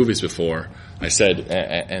stuff in movies before, I said,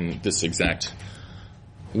 and this exact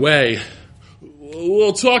way,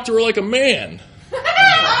 we'll talk to her like a man.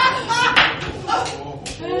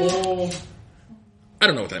 I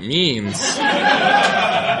don't know what that means.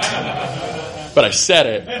 But I said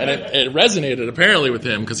it, and it resonated apparently with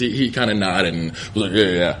him because he kind of nodded and was like,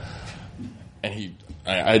 yeah. And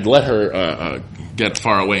I'd let her get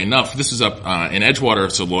far away enough. This was up in Edgewater,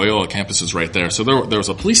 so Loyola campus is right there. So there was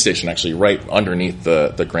a police station actually right underneath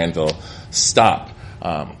the Granville stop.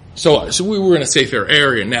 So we were in a safer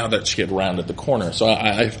area now that she had rounded the corner. So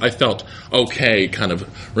I felt okay kind of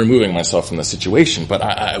removing myself from the situation, but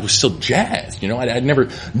I was still jazzed. I'd never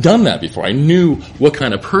done that before. I knew what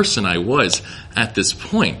kind of person I was at this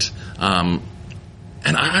point.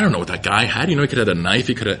 And I don't know what that guy had. He could have had a knife.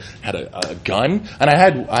 He could have had a gun. And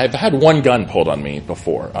I've had one gun pulled on me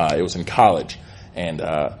before. It was in college. And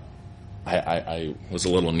I was a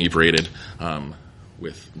little inebriated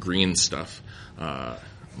with green stuff.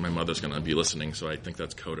 My mother's going to be listening, so I think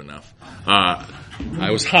that's code enough. I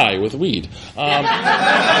was high with weed. I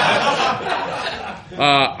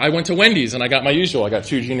went to Wendy's, and I got my usual. I got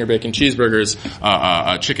 2 junior bacon cheeseburgers,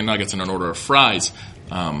 chicken nuggets, and an order of fries.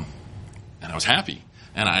 And I was happy.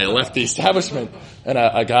 And I left the establishment, and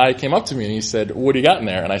a guy came up to me, and he said, "What do you got in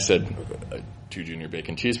there?" And I said, 2 junior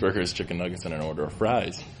bacon cheeseburgers, chicken nuggets, and an order of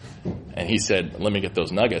fries. And he said, "Let me get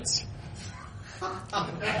those nuggets."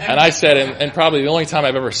 And I said, and probably the only time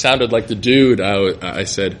I've ever sounded like the dude, I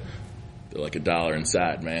said, "They're like $1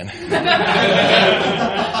 inside, man."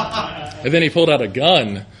 And then he pulled out a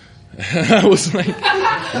gun. And I was like,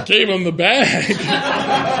 gave him the bag.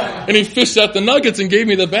 And he fished out the nuggets and gave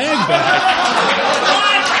me the bag back.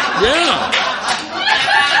 Yeah.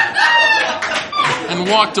 And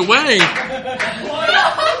walked away.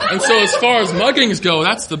 And so as far as muggings go,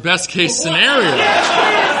 that's the best case scenario.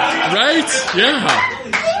 Right? Yeah.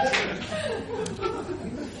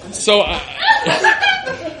 So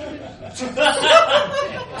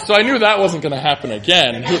I knew that wasn't going to happen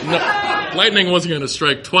again. Lightning wasn't going to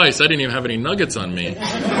strike twice. I didn't even have any nuggets on me. So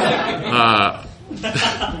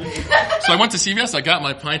I went to CVS. I got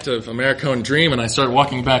my pint of Americone Dream, and I started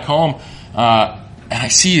walking back home. And I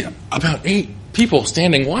see about 8 people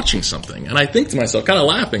standing watching something. And I think to myself, kind of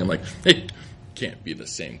laughing, I'm like, "It can't be the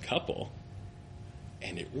same couple."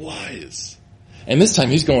 And it was. And this time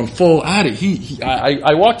he's going full at it.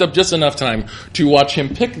 I walked up just enough time to watch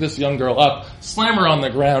him pick this young girl up, slam her on the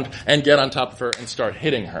ground, and get on top of her and start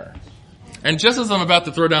hitting her. And just as I'm about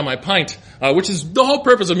to throw down my pint, which is the whole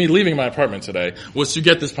purpose of me leaving my apartment today, was to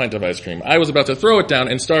get this pint of ice cream. I was about to throw it down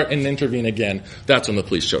and start and intervene again. That's when the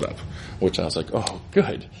police showed up, which I was like, oh,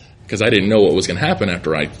 good. Because I didn't know what was going to happen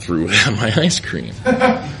after I threw down my ice cream.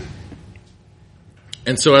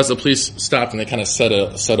 And so as the police stopped and they kind of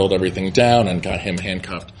settled everything down and got him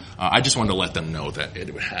handcuffed, I just wanted to let them know that it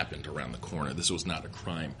happened around the corner. This was not a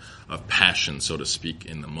crime of passion, so to speak,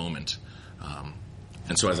 in the moment.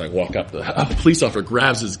 And so as I walk up, the police officer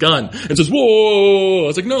grabs his gun and says, "Whoa!" I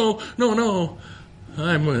was like, no.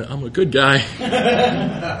 I'm a good guy.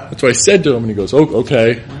 That's what I said to him, and he goes, "Oh,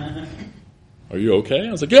 okay. Are you okay?"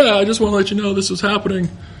 I was like, "Yeah, I just want to let you know this was happening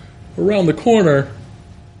around the corner.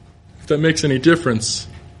 If that makes any difference,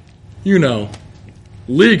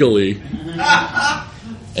 legally."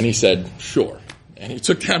 And he said, "Sure." And he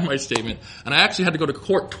took down my statement. And I actually had to go to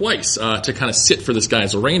court twice to kind of sit for this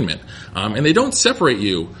guy's arraignment. And they don't separate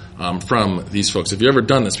you from these folks. If you've ever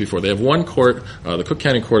done this before, they have one court, the Cook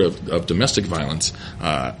County Court of Domestic Violence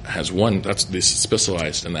has one, that's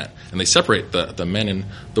specialized in that. And they separate the men and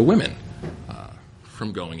the women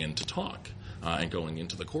from going in to talk and going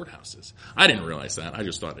into the courthouses. I didn't realize that. I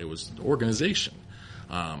just thought it was the organization.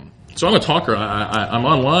 So I'm a talker. I'm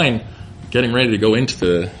online getting ready to go into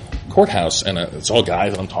the courthouse, and it's all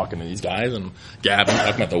guys. I'm talking to these guys and gabbing,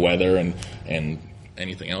 talking about the weather and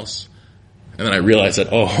anything else. And then I realized that,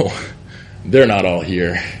 they're not all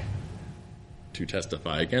here to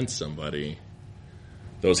testify against somebody.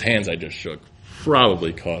 Those hands I just shook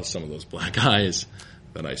probably caused some of those black eyes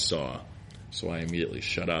that I saw. So I immediately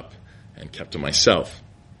shut up and kept to myself.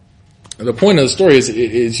 And the point of the story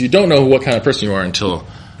is you don't know what kind of person you are until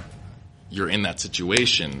you're in that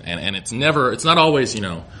situation. And it's not always,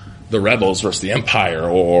 the rebels versus the Empire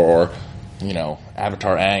or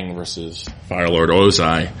Avatar Aang versus Firelord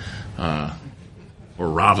Ozai, or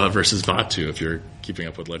Rava versus Vatu if you're keeping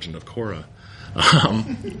up with Legend of Korra.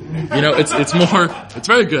 It's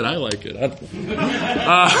very good. I like it.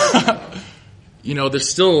 There's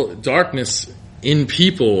still darkness in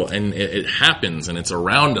people, and it happens, and it's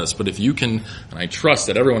around us. But if you can, and I trust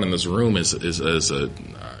that everyone in this room is a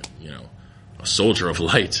soldier of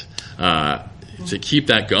light, to keep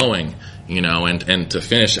that going, and to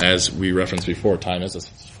finish, as we referenced before, time is a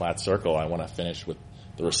flat circle. I want to finish with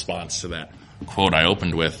the response to that quote I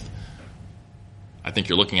opened with. I think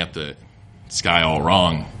you're looking at the sky all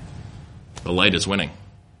wrong. The light is winning.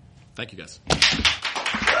 Thank you, guys.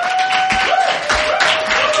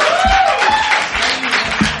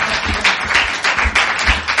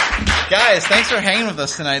 Guys, thanks for hanging with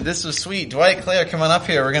us tonight. This was sweet. Dwight, Claire, come on up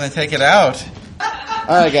here. We're going to take it out. All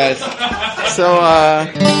right, guys. So,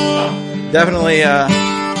 definitely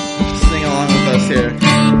sing along with us here.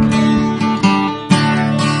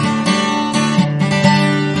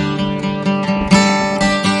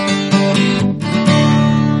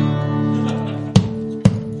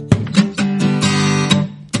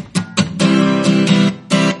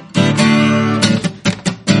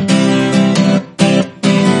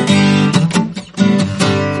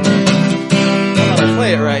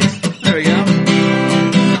 Play it right. There we go.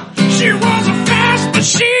 She was a fast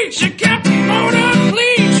machine. She kept the motor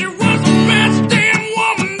clean. She was the best damn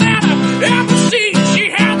woman that I've ever seen. She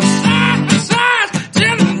had the side by sides,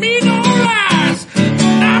 telling me no lies,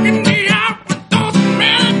 knocking me out with those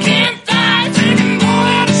American thighs, taking more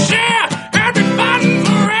than a share, everybody's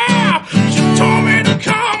around. She told me to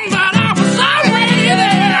come, but I was already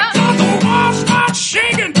there. 'Cause the walls started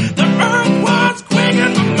shaking, the earth was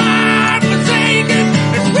quaking, my mind was aching,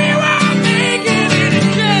 and we were making it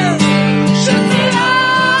again. Shook me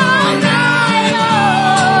all night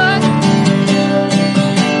long.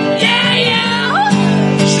 Yeah, yeah.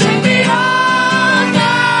 Shook me all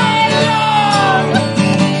night long.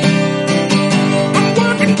 I'm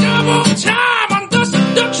working double time on the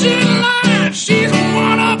seduction line. She's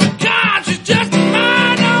one of a kind. She's just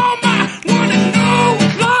mine, oh my. Wanting no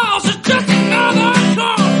applause. It's just another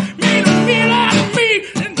call. Made a meal out of me,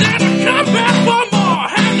 and then I come back for more.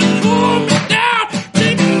 Had to cool me down,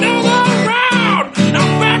 take another round. Now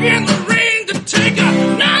back in the ring to take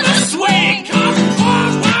another swing. 'Cause the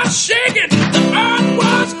walls were shaking, the earth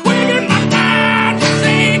was quaking, my mind was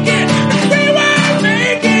aching, and we were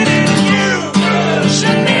making it. You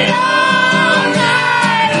shook me all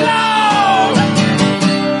night long.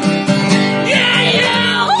 Yeah,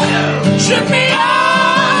 yeah. Shook me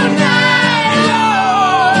all night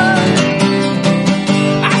long.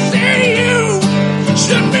 I said you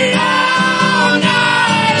shook me all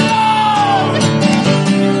night long.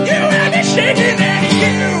 You had me shaking and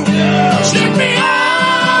you shook me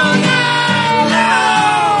all night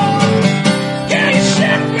long. Yeah, you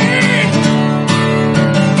shook me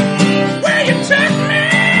where you took me.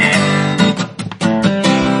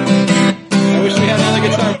 I wish we had another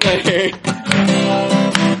guitar player.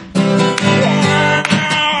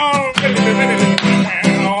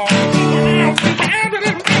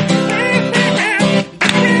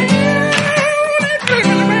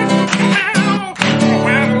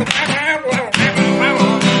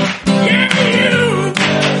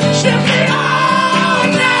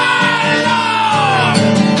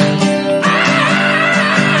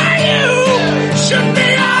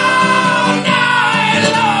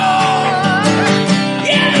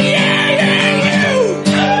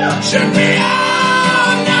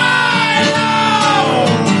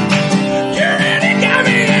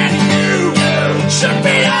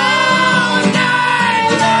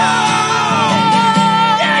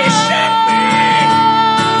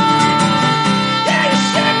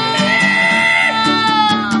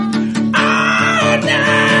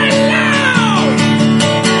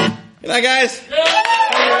 Good night, guys. Dwight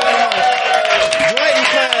and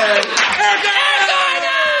Claire.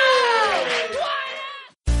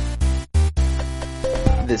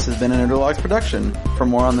 This has been a Nerdologues production. For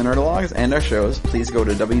more on the Nerdologues and our shows, please go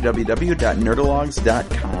to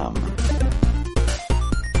www.nerdologues.com.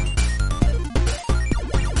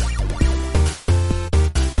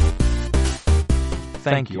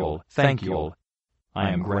 Thank you all. I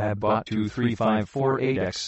am GrabBot23548X.